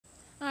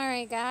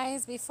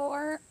Guys,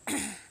 before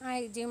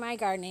I do my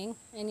gardening,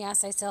 and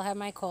yes, I still have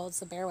my cold,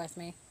 so bear with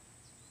me.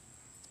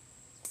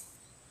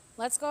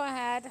 Let's go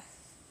ahead.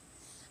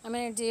 I'm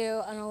going to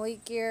do an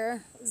Elite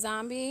Gear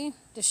zombie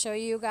to show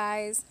you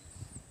guys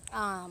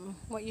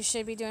what you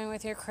should be doing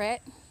with your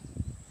crit.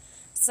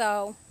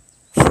 So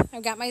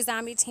I've got my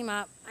zombie team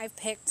up. I've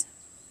picked,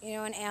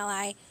 an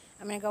ally.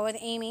 I'm going to go with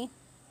Amy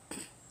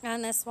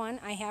on this one.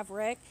 I have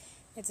Rick.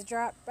 It's a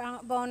drop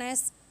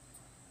bonus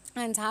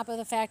on top of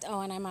the fact,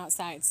 and I'm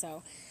outside,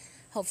 so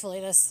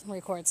hopefully this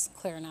records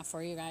clear enough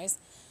for you guys.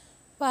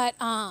 But,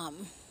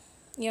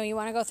 you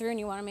want to go through and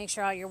you want to make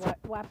sure all your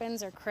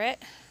weapons are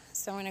crit.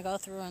 So I'm going to go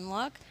through and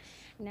look.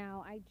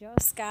 Now, I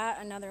just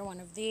got another one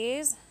of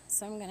these,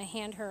 so I'm going to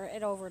hand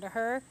it over to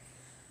her.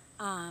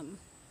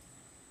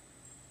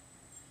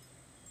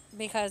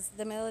 Because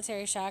the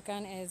military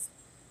shotgun is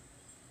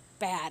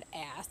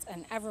badass,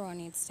 and everyone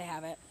needs to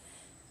have it.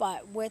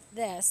 But with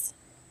this,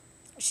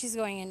 she's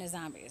going into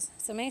zombies.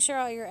 So make sure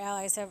all your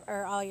allies have,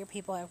 or all your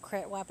people have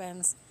crit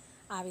weapons.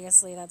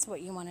 Obviously, that's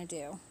what you want to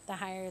do. The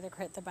higher the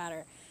crit, the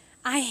better.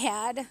 I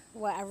had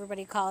what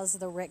everybody calls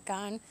the Rick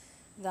gun,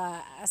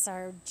 the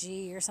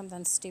SRG or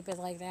something stupid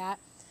like that.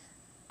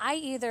 I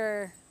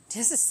either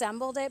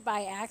disassembled it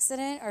by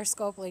accident or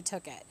Scopely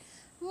took it.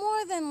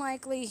 More than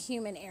likely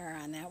human error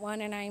on that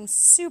one, and I'm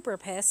super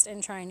pissed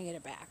and trying to get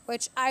it back,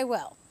 which I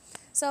will.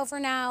 So for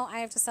now, I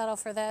have to settle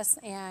for this,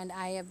 and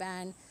I have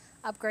been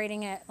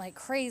upgrading it like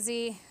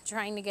crazy,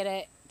 trying to get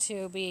it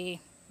to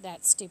be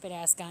that stupid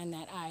ass gun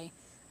that I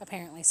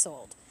apparently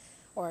sold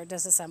or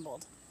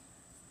disassembled.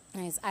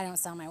 I don't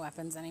sell my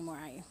weapons anymore.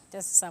 I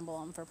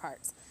disassemble them for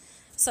parts.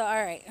 So, all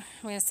right, I'm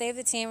going to save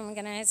the team. I'm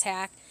going to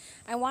attack.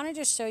 I want to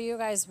just show you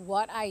guys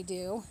what I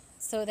do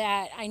so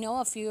that I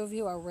know a few of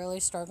you are really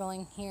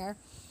struggling here.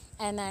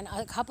 And then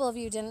a couple of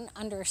you didn't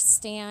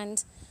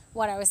understand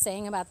what I was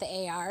saying about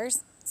the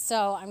ARs.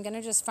 So I'm going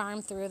to just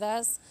farm through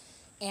this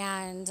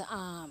and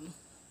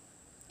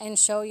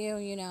show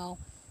you,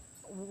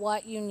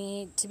 what you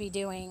need to be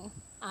doing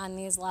on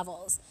these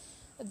levels.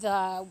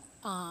 The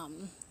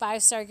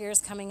 5-star gear is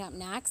coming up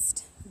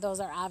next. Those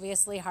are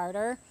obviously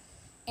harder,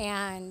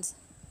 and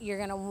you're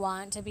going to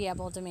want to be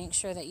able to make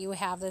sure that you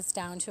have this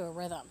down to a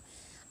rhythm.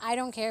 I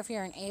don't care if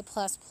you're an A++,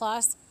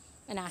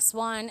 an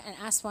S1, an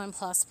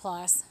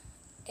S1++.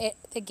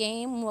 The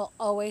game will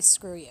always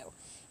screw you.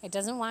 It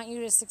doesn't want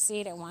you to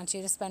succeed. It wants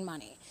you to spend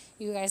money.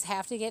 You guys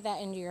have to get that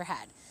into your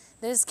head.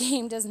 This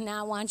game does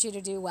not want you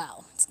to do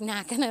well. It's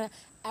not going to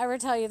ever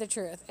tell you the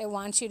truth. It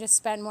wants you to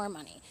spend more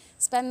money.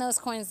 Spend those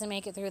coins to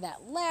make it through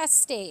that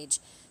last stage.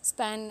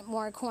 Spend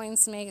more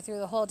coins to make it through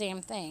the whole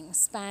damn thing.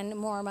 Spend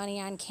more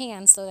money on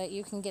cans so that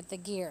you can get the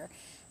gear.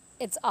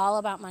 It's all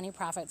about money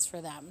profits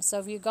for them. So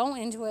if you go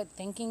into it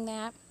thinking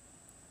that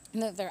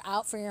they're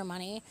out for your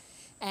money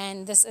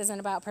and this isn't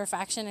about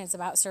perfection, it's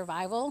about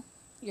survival,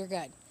 you're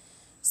good.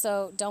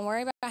 So don't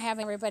worry about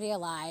having everybody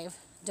alive.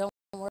 Don't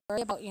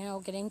worry about,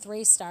 getting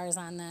 3 stars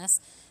on this.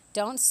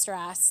 Don't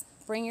stress.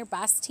 Bring your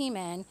best team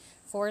in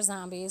for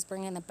zombies.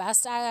 Bring in the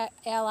best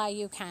ally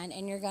you can,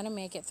 and you're going to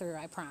make it through,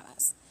 I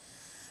promise.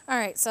 All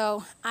right,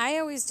 so I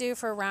always do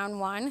for round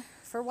 1.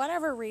 For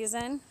whatever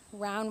reason,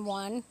 round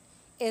 1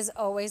 is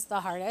always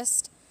the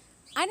hardest.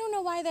 I don't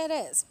know why that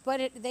is,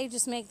 but they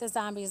just make the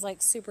zombies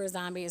like super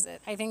zombies.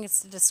 I think it's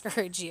to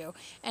discourage you,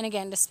 and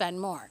again, to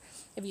spend more.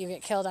 If you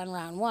get killed on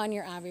round 1,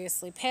 you're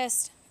obviously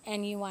pissed,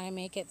 and you want to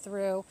make it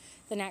through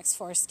the next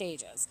 4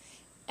 stages.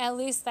 At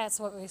least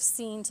that's what we've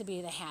seen to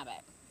be the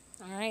habit.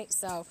 All right,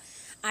 so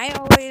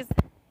now if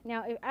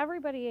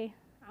everybody,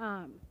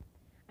 I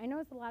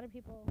notice a lot of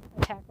people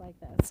attack like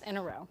this in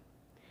a row.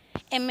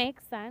 It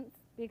makes sense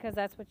because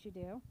that's what you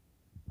do.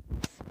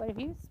 But if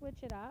you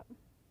switch it up,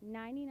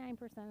 99%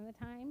 of the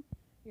time,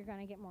 you're going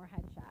to get more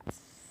headshots.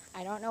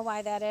 I don't know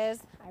why that is.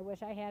 I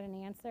wish I had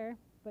an answer,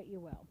 but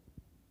you will.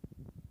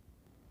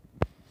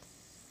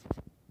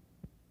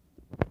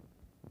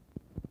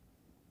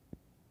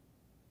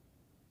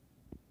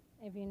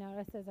 If you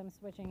notice as I'm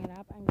switching it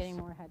up, I'm getting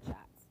more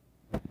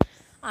headshots.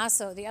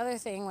 Also, the other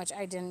thing, which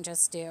I didn't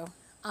just do,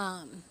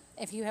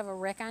 if you have a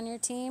Rick on your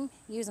team,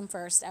 use him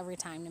first every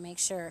time to make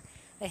sure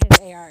that his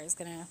AR is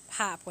going to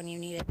pop when you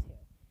need it to.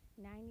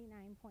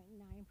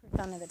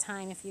 99.9% of the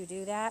time, if you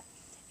do that,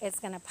 it's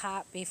going to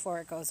pop before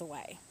it goes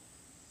away.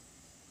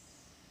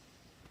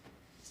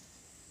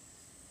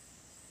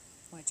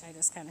 Which I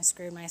just kind of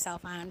screwed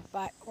myself on,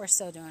 but we're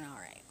still doing all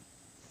right.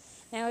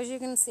 Now, as you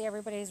can see,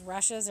 everybody's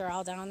rushes are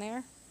all down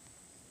there,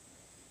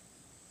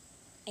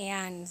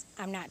 and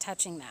I'm not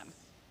touching them.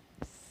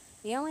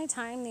 The only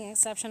time the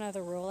exception of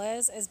the rule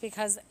is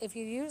because if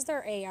you use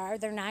their AR,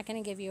 they're not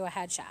going to give you a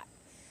headshot.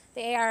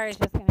 The AR is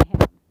just going to hit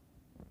them.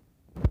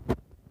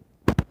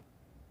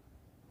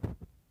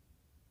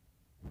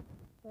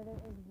 So there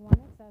is one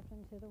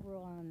exception to the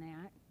rule on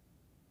that.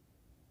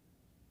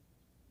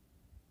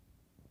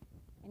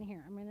 And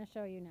here, I'm going to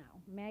show you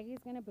now. Maggie's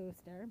going to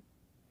boost her.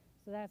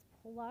 So that's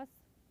plus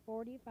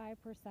 45%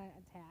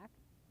 attack.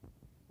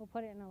 We'll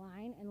put it in a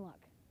line, and look,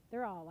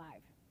 they're all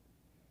alive.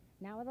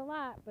 Not with a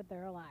lot, but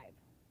they're alive.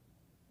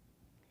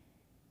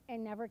 it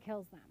never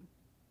kills them.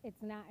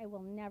 It's not, it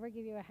will never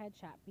give you a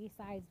headshot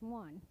besides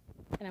one.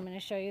 And I'm going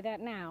to show you that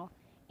now.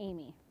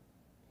 Amy.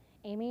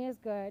 Amy is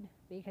good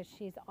because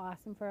she's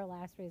awesome for a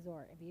last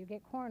resort. If you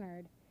get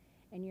cornered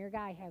and your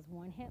guy has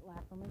one hit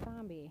left from a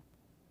zombie,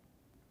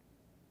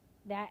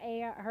 that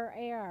AR, her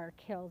AR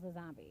kills a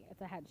zombie.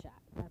 It's a headshot.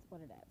 That's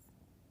what it is.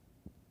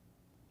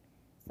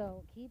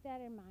 So keep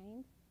that in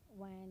mind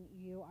when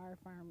you are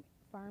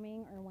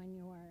farming or when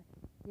you are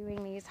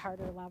doing these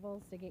harder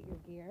levels to get your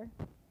gear.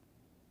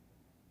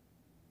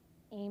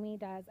 Amy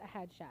does a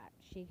headshot.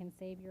 She can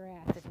save your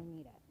ass if you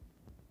need it.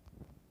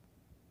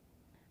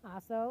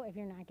 Also, if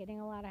you're not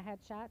getting a lot of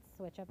headshots,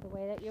 switch up the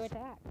way that you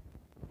attack.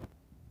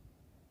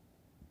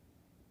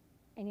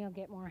 And you'll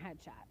get more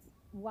headshots.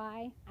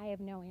 Why? I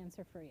have no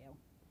answer for you.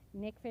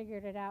 Nick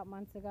figured it out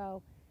months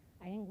ago.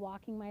 I think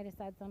Walking might have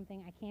said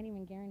something. I can't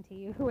even guarantee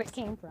you who it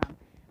came from.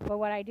 But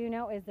what I do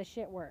know is the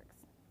shit works.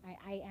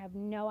 I have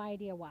no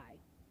idea why.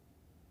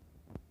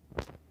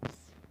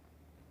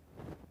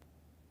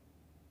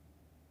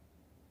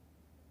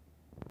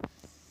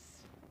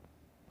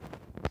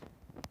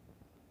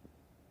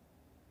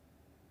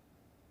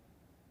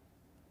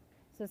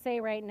 So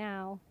say right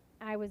now,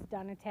 I was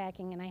done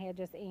attacking and I had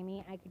just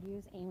Amy. I could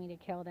use Amy to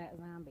kill that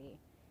zombie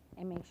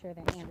and make sure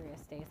that Andrea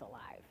stays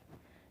alive.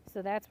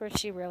 So that's where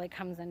she really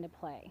comes into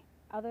play.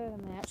 Other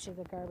than that, she's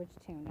a garbage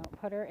tune.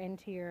 Don't put her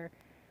into your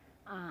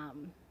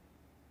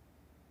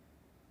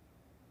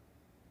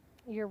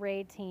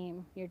raid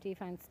team, your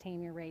defense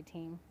team, your raid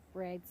team,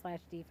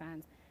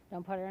 raid/defense.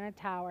 Don't put her in a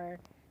tower.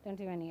 Don't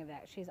do any of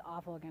that. She's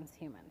awful against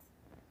humans.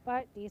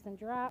 But decent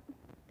drop.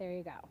 There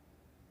you go.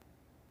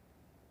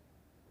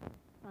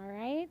 All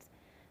right.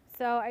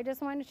 So I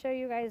just wanted to show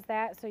you guys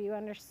that so you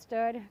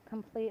understood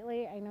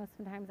completely. I know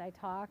sometimes I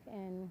talk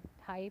and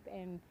type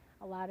and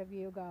a lot of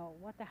you go,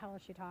 what the hell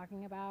is she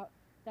talking about?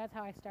 That's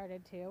how I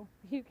started too.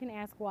 You can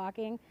ask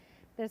Walking.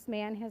 This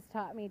man has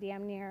taught me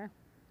damn near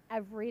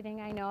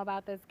everything I know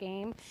about this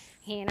game.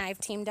 He and I have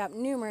teamed up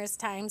numerous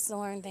times to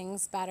learn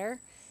things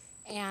better.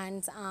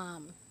 And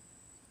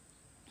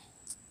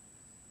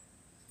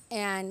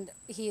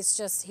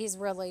he's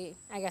really,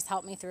 I guess,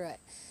 helped me through it.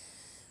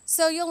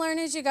 So you'll learn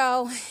as you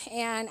go,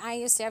 and I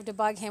used to have to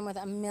bug him with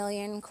a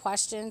million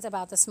questions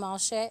about the small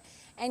shit.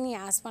 And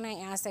yes, when I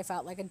asked, I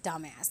felt like a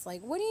dumbass.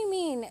 Like, what do you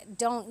mean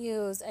don't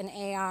use an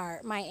AR,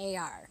 my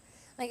AR?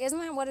 Like, isn't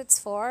that what it's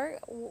for?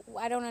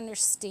 I don't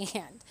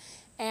understand.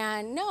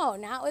 And no,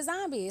 not with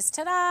zombies.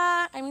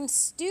 Ta-da! I mean,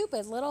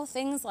 stupid little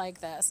things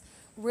like this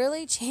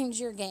really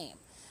change your game.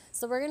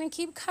 So we're going to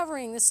keep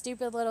covering the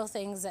stupid little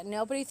things that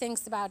nobody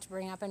thinks about to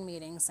bring up in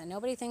meetings and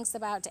nobody thinks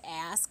about to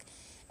ask.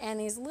 And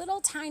these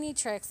little tiny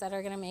tricks that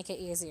are going to make it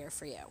easier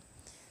for you.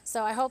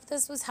 So I hope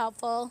this was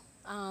helpful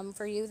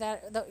for you,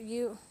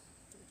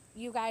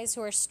 you guys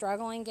who are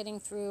struggling getting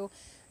through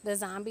the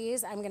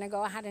zombies. I'm going to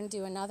go ahead and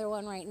do another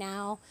one right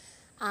now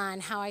on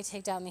how I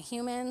take down the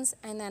humans,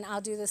 and then I'll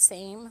do the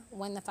same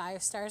when the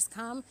 5 stars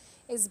come.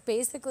 It's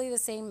basically the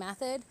same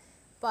method,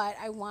 but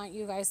I want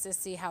you guys to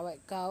see how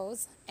it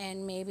goes.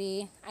 And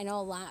maybe, I know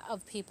a lot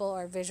of people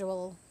are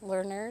visual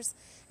learners,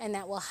 and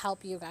that will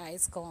help you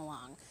guys go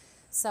along.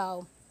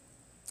 So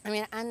I'm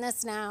going to end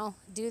this now,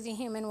 do the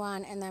human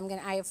one, and then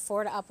I have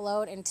 4 to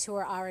upload and 2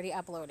 are already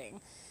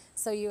uploading.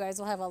 So you guys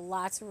will have a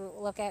lot to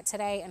look at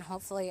today, and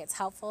hopefully it's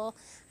helpful.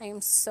 I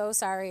am so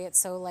sorry it's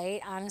so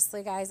late.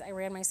 Honestly, guys, I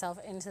ran myself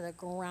into the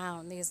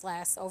ground these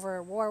last,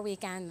 over war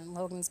weekend and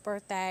Logan's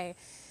birthday,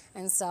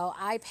 and so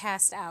I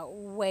passed out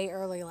way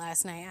early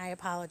last night. I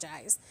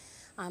apologize.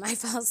 I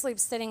fell asleep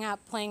sitting up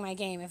playing my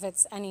game, if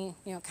it's any,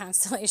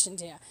 consolation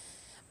to you.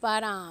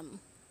 But,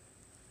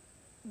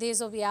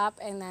 these will be up,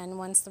 and then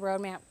once the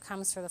roadmap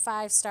comes for the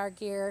 5-star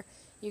gear,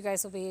 you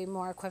guys will be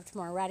more equipped,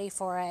 more ready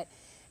for it.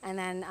 And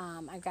then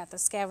I've got the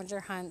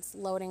scavenger hunts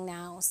loading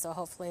now, so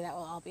hopefully that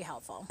will all be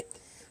helpful.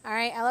 All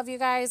right, I love you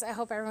guys. I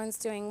hope everyone's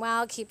doing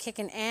well. Keep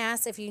kicking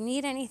ass. If you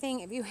need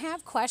anything, if you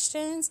have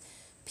questions,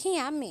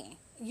 PM me.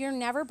 You're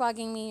never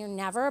bugging me. You're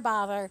never a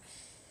bother.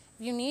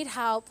 If you need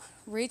help,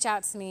 reach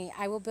out to me.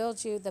 I will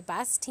build you the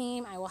best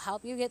team. I will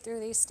help you get through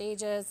these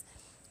stages.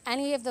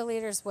 Any of the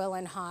leaders will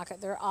in Hawk.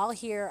 They're all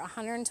here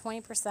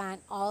 120%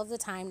 all of the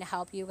time to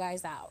help you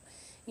guys out.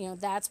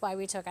 That's why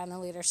we took on the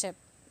leadership,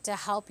 to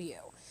help you.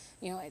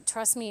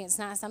 Trust me, it's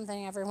not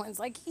something everyone's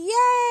like,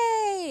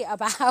 yay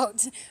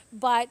about,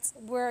 but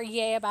we're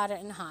yay about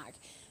it in Hawk.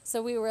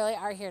 So we really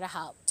are here to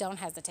help. Don't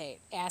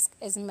hesitate. Ask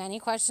as many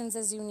questions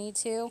as you need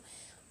to.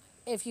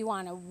 If you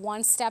want to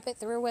one-step it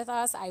through with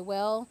us, I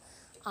will.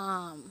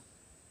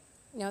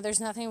 There's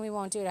nothing we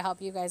won't do to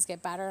help you guys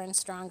get better and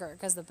stronger,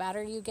 because the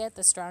better you get,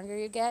 the stronger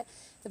you get,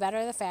 the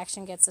better the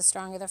faction gets, the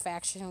stronger the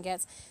faction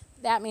gets.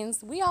 That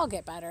means we all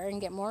get better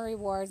and get more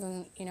rewards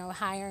and,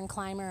 higher and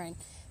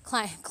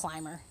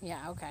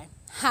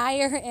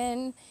higher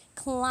and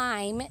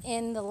climb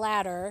in the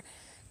ladder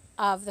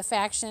of the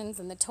factions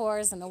and the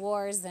tours and the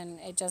wars, and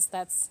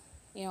that's,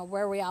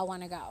 where we all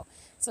want to go.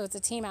 So it's a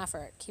team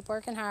effort. Keep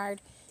working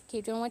hard.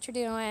 Keep doing what you're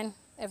doing.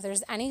 If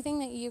there's anything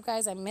that you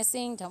guys are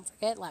missing, don't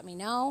forget, let me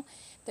know.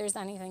 If there's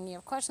anything you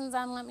have questions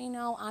on, let me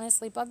know.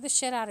 Honestly, bug the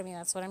shit out of me.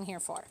 That's what I'm here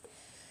for.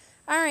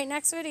 All right,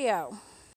 next video.